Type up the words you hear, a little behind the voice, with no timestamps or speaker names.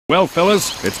Well,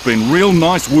 fellas, it's been real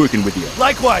nice working with you.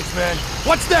 Likewise, man.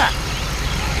 What's that?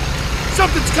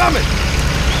 Something's coming!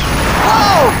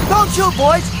 Whoa! Don't shoot,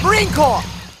 boys! Marine Corps!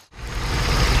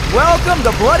 Welcome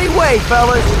to Bloody Way,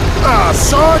 fellas! Ah,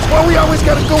 Sarge, why we always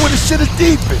gotta go where the shit is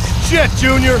deepest? Shit,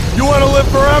 Junior! You wanna live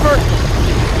forever?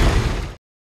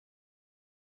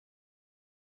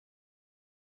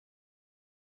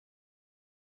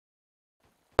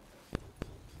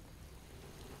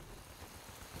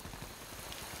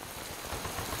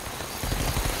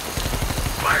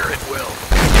 Fire at will.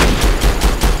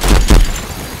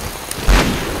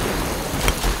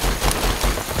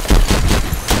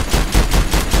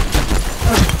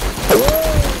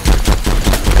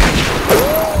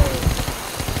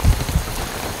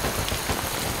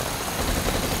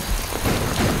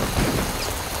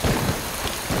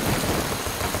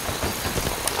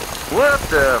 What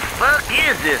the fuck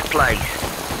is this place?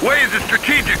 Way is a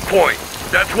strategic point.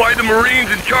 That's why the Marines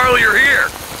and Charlie are here.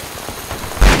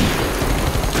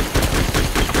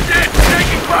 Shit!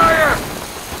 Taking fire!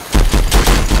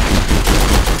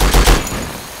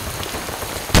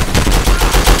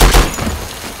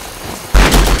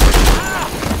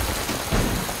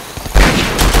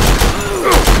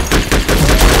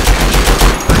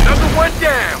 Another one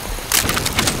down!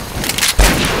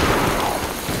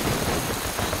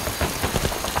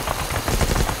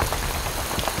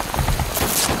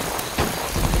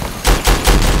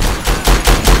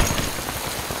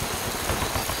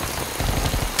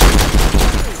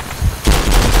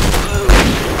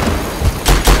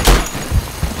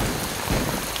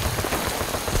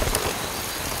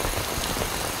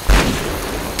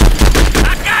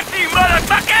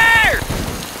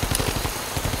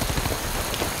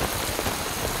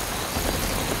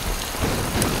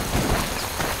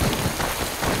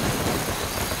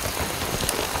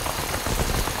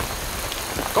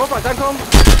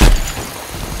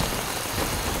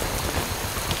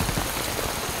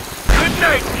 Good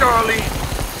night, Charlie.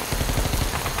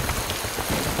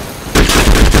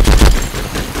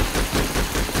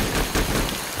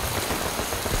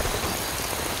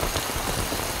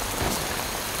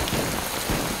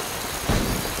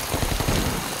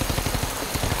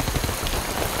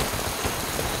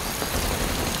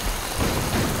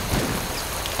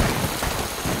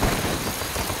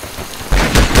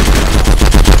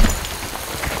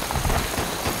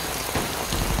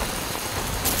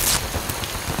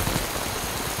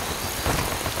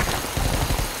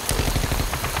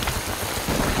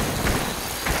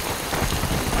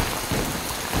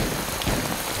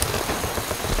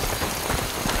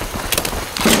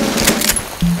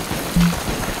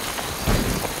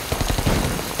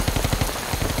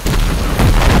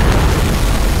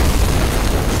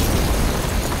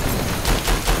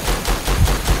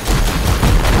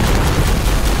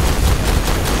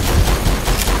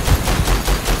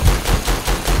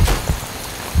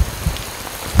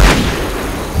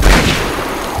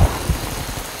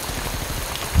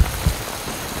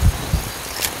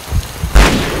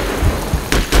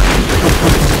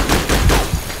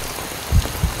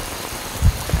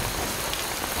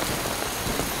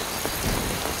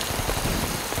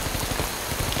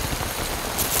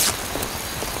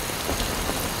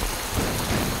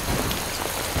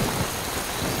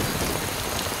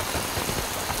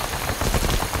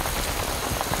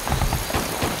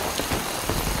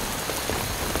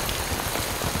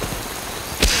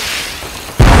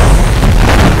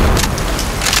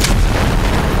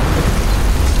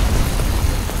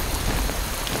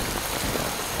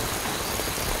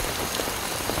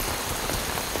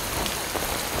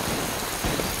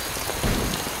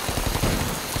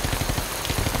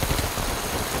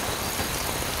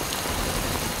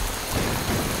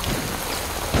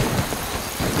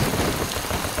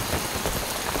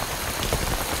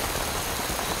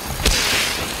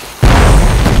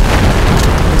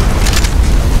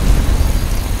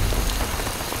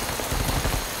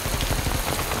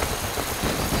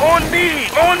 On me!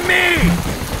 On me!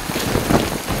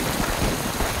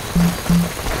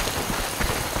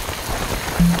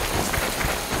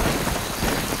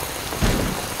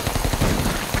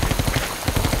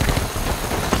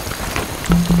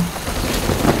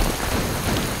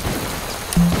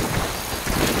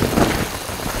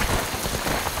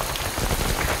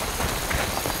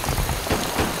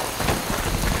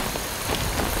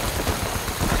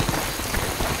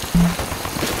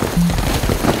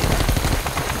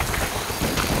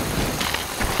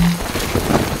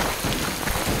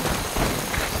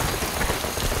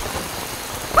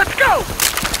 Let's go!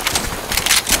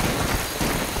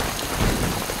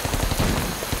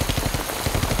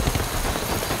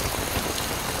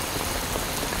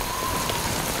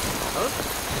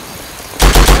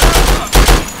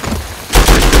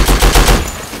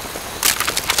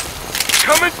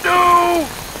 Coming through!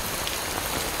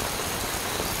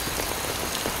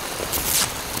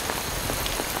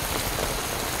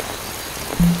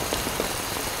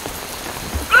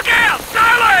 Look out!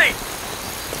 Charlie!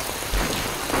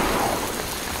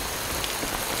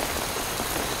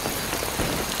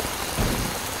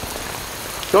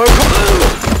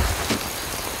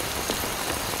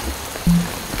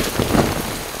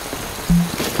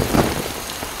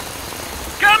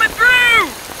 Coming through!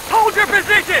 Hold your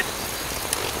position!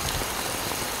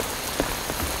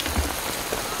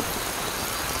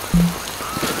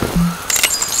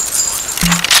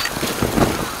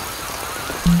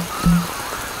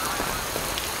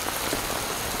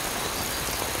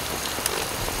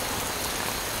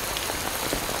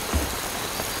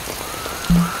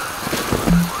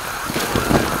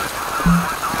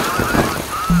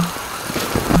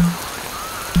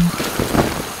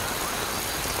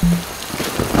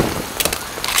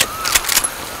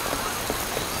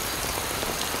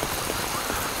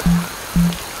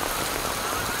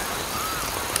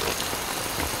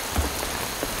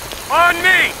 On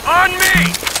me! On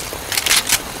me!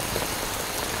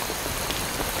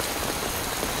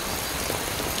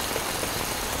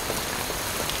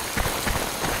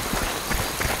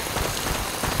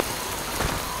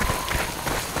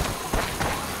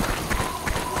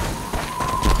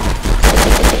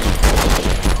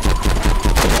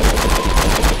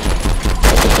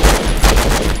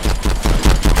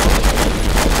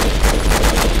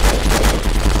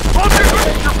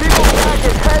 Get your people back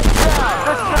and head down.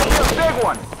 This is gonna be a big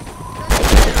one.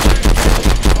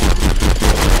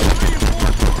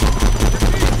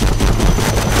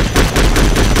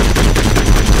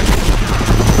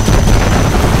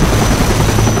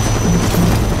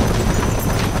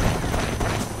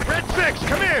 Red 6,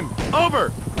 come in!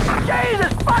 Over!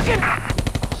 Jesus fucking...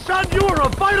 Son, you are a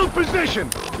vital position!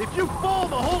 If you fall,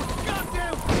 the whole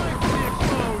goddamn flank will be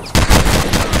exposed!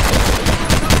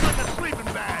 Sounds like a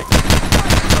sleeping bag!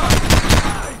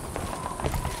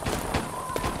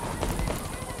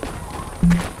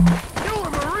 You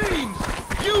are Marines!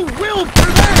 You will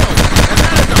prevail! And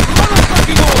that is a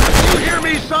motherfucking order! You hear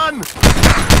me, son?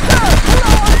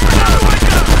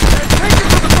 And take it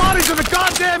to the bodies of the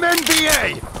goddamn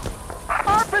NBA!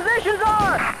 Our positions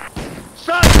are...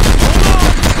 Son, hold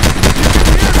on! If you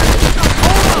can hear me,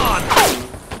 hold on!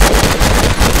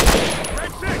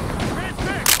 Red 6! Red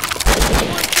 6!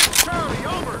 1-6 Charlie,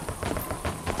 over!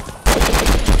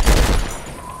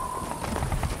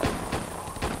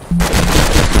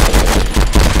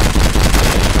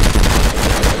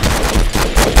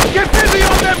 Get busy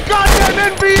on them goddamn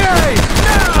NBA!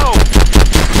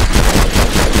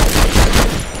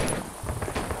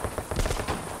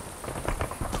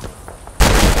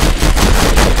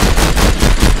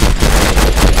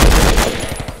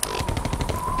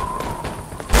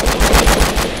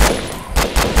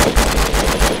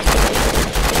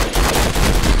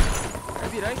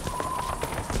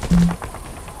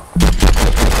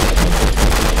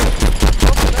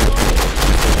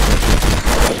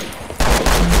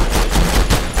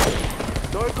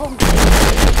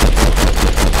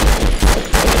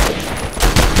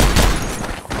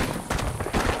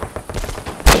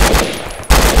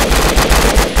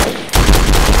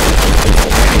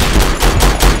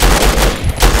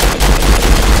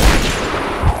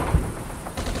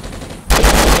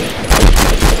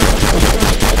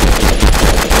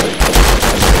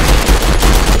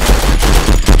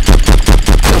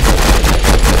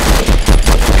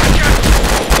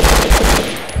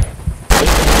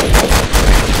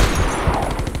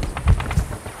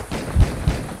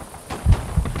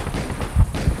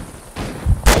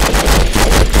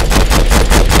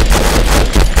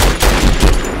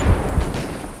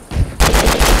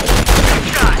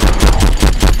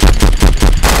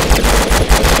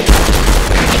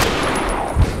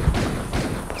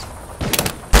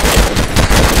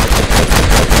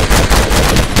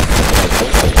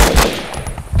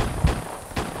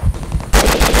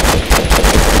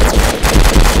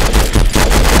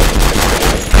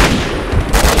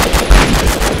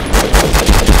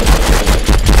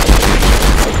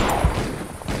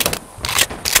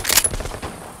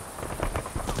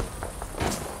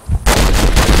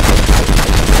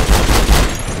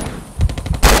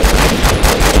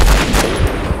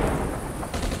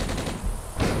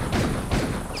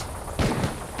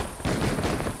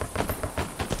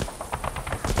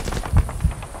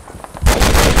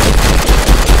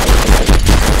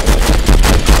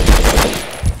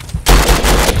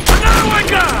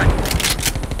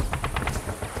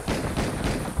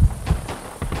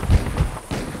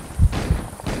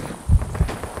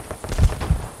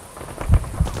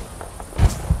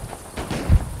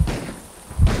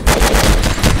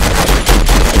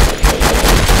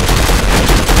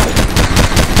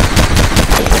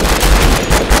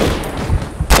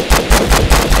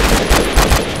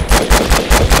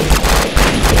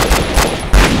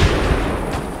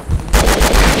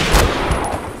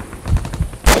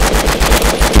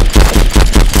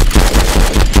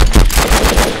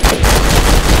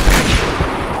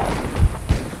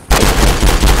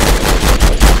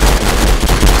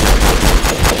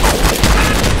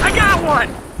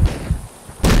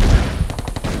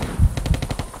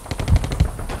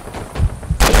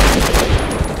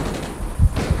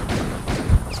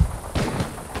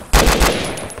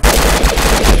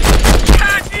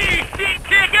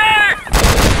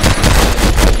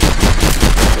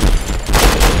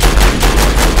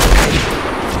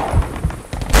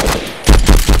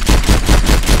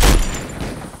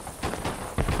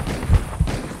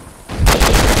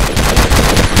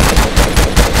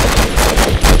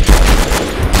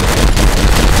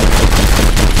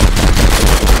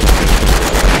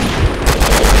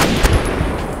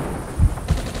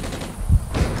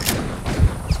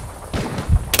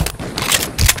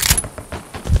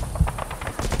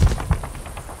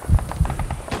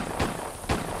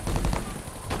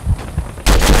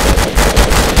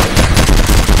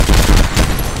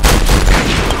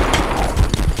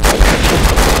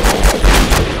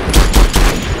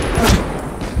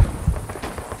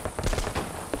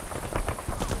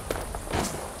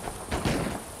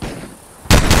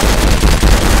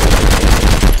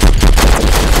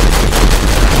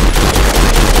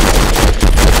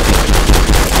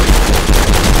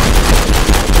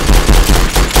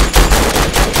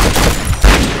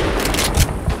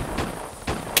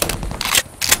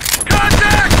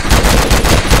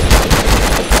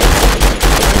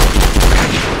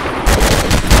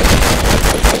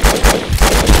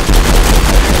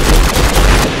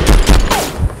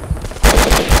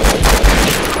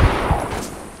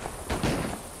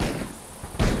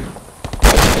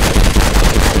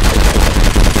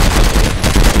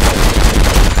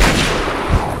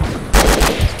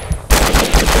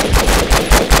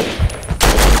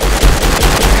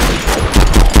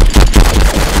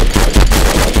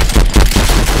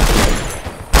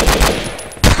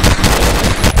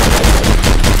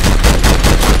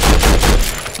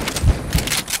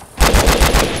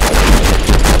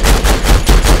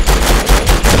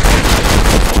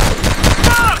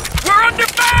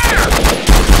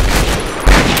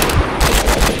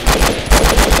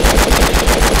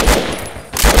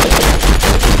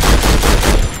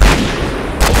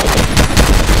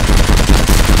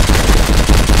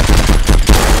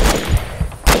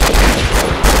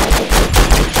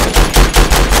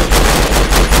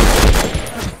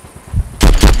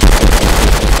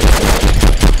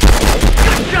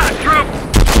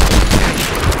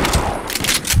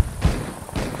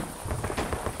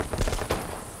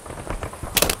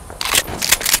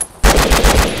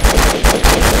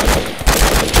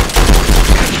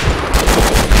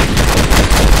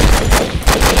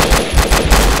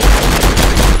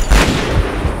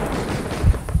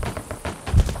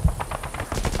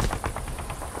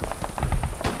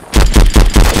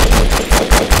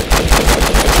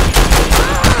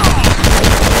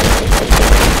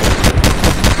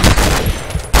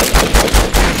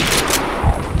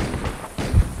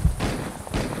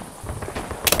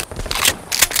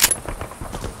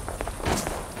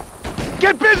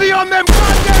 on them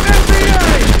goddamn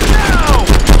NBA!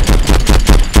 Now!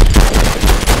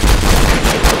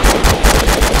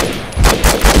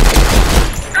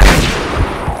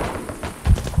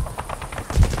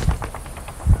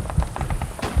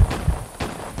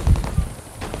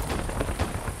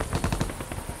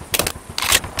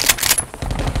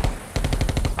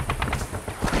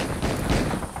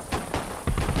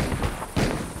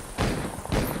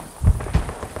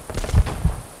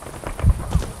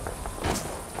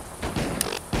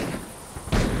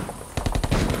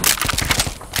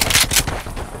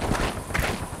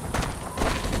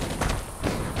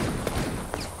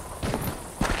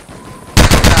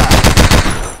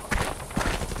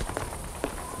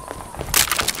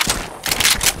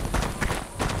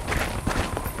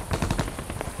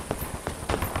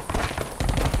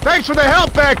 Thanks for the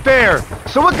help back there!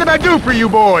 So what can I do for you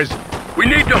boys? We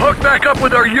need to hook back up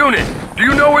with our unit. Do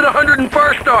you know where the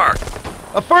 101st are?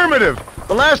 Affirmative!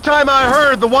 The last time I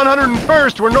heard, the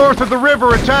 101st were north of the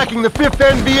river attacking the 5th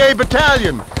NVA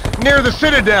Battalion, near the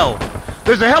Citadel.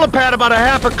 There's a helipad about a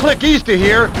half a click east of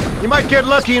here. You might get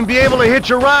lucky and be able to hitch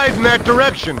a ride in that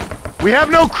direction. We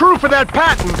have no crew for that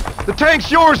patent. The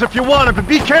tank's yours if you want it, but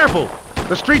be careful.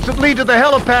 The streets that lead to the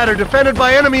helipad are defended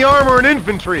by enemy armor and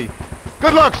infantry.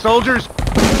 Good luck, soldiers!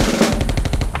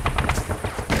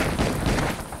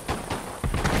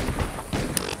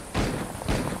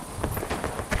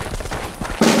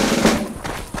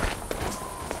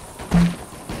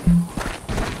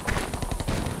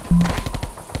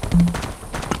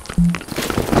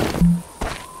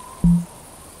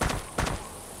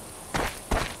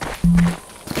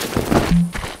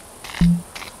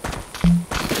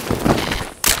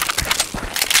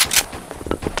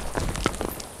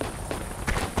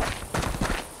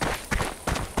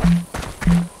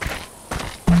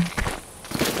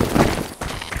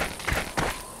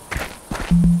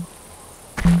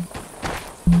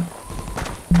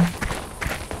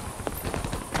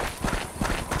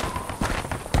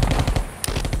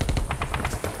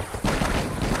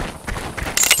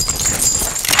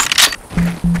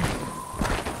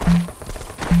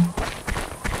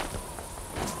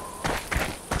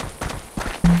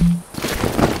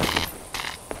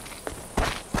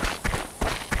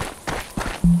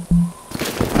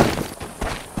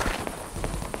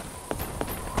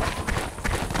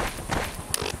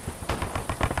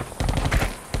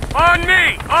 On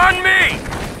me! On me!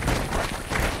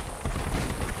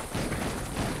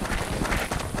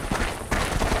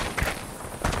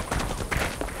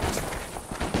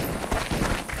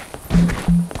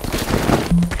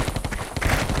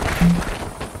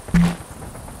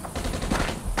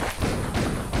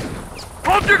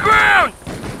 Hold your ground!